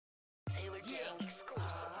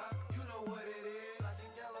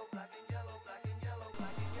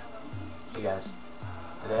Hey guys,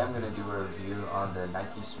 today I'm going to do a review on the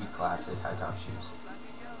Nike Sweet Classic high top shoes.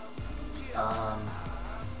 I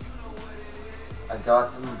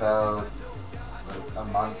got them about a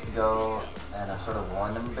month ago and I've sort of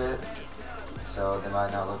worn them a bit, so they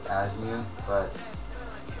might not look as new, but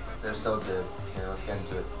they're still good. Okay, let's get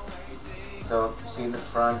into it. So, see, the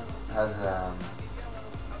front has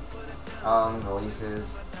tongue, the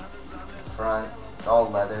laces, the front, it's all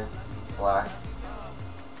leather, black.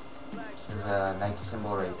 There's a Nike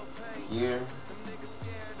symbol right here,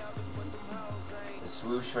 the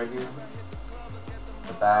swoosh right here,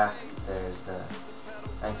 the back, there's the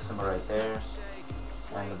Nike symbol right there,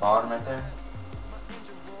 and the bottom right there,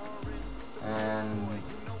 and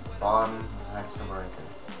the bottom is the Nike symbol right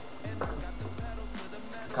there.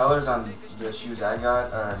 The colors on the shoes I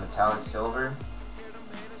got are metallic silver,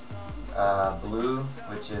 blue,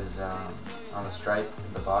 which is on the stripe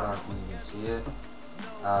at the bottom, I think you can see it.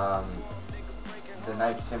 The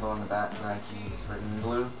Nike symbol on the back, Nike is written in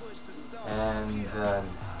blue, and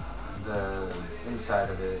the inside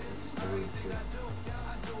of it is blue too.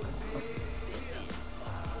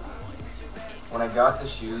 When I got the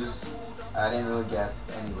shoes, I didn't really get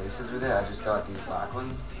any laces with it. I just got these black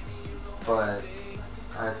ones, but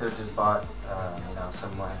I could have just bought,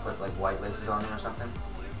 someone and put like white laces on them or something.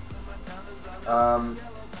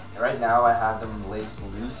 Right now I have them laced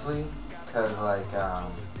loosely because I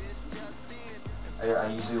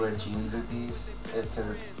usually wear jeans with these because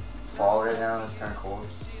it's fall right now and it's kind of cold,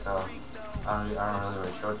 so I don't really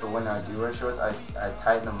wear shorts. But when I do wear shorts, I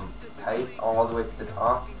tighten them tight all the way to the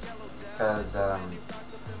top because the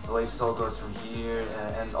lace sole goes from here and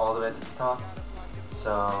it ends all the way to the top.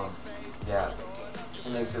 So yeah,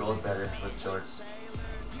 it makes it look better with shorts.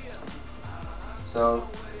 So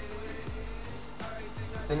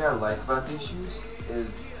the thing I like about these shoes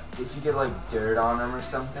is if you get like dirt on them or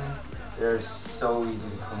something, they're so easy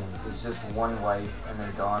to clean. It's just one wipe and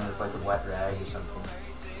they're gone with like a wet rag or something.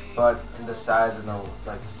 But the sides and the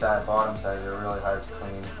bottom sides are really hard to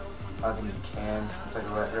clean. I don't think you can with like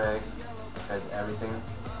a wet rag. I tried everything.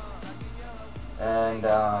 And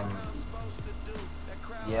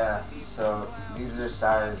yeah, so these are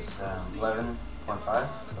size 11.5,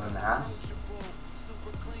 11.5.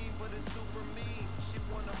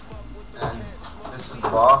 And this was the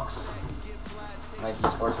box. Nike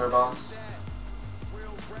sportswear box.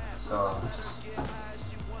 So just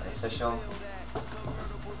official.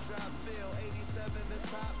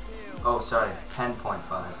 Oh, sorry, 10.5.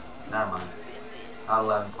 Never mind. Not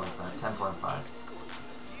 11.5, 10.5.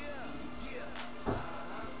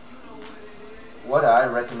 What I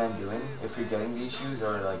recommend doing if you're getting these shoes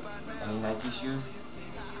or like any Nike shoes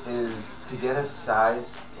is to get a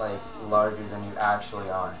size like larger than you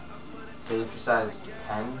actually are. Say if you're size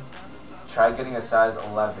 10, try getting a size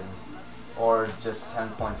 11 or just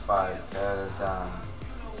 10.5 because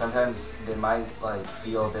sometimes they might like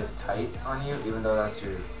feel a bit tight on you even though that's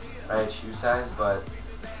your right shoe size, but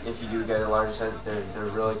if you do get a larger size, they're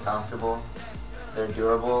really comfortable, they're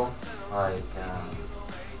durable, like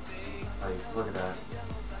look at that,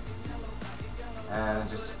 and it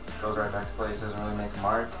just goes right back to place, doesn't really make a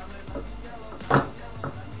mark.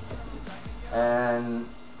 And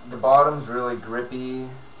the bottom's really grippy.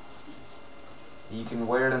 You can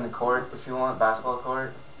wear it in the court if you want, basketball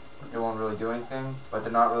court. It won't really do anything, but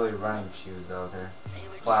they're not really running shoes though. They're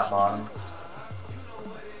flat bottom.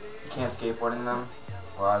 You can't skateboard in them.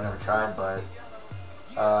 Well, I've never tried, but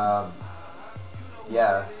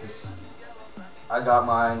yeah, I got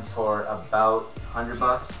mine for about $100.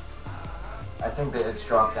 I think that it's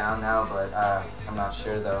dropped down now, but I'm not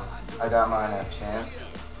sure though. I got mine at Chance,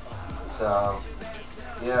 so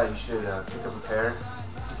yeah, you should pick up a pair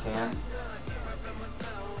if you can.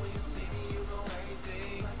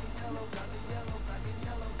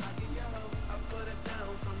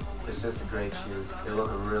 It's just a great shoe. They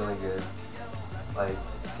look really good. Like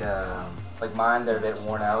mine, they're a bit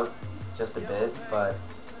worn out, just a bit, but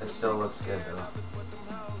it still looks good though.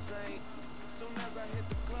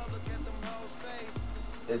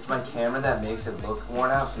 It's my camera that makes it look worn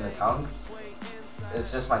out from the tongue.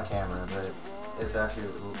 It's just my camera, but it's actually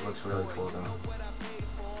looks really cool though.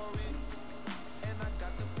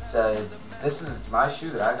 So this is my shoe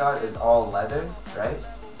that I got is all leather, right?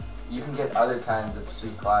 You can get other kinds of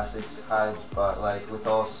Sweet Classics hides, but like with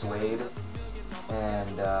all suede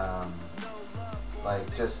and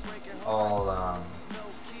like just all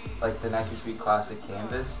like the Nike Sweet Classic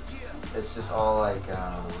canvas. It's just all like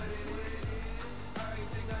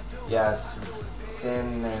yeah, it's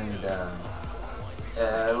thin and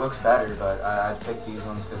it looks better, but I picked these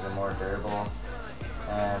ones because they're more durable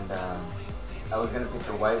and I was gonna pick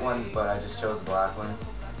the white ones, but I just chose the black ones.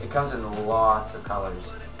 It comes in lots of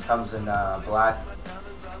colors. It comes in black,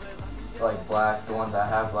 like black, the ones I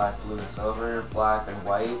have, black, blue, and silver, black and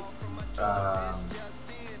white,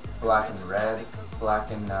 black and red,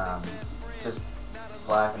 black and just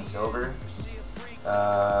black and silver,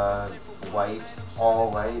 white,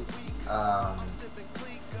 all white,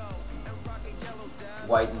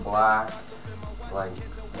 white and black, like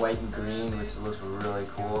white and green, which looks really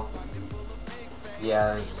cool.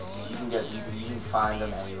 Yeah, you can find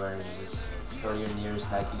them anywhere. You just go to your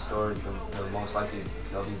nearest Nike store. They'll most likely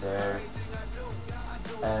they'll be there.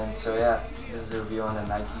 And so yeah, this is a review on the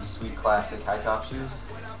Nike Sweet Classic high top shoes.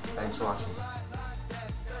 Thanks for watching.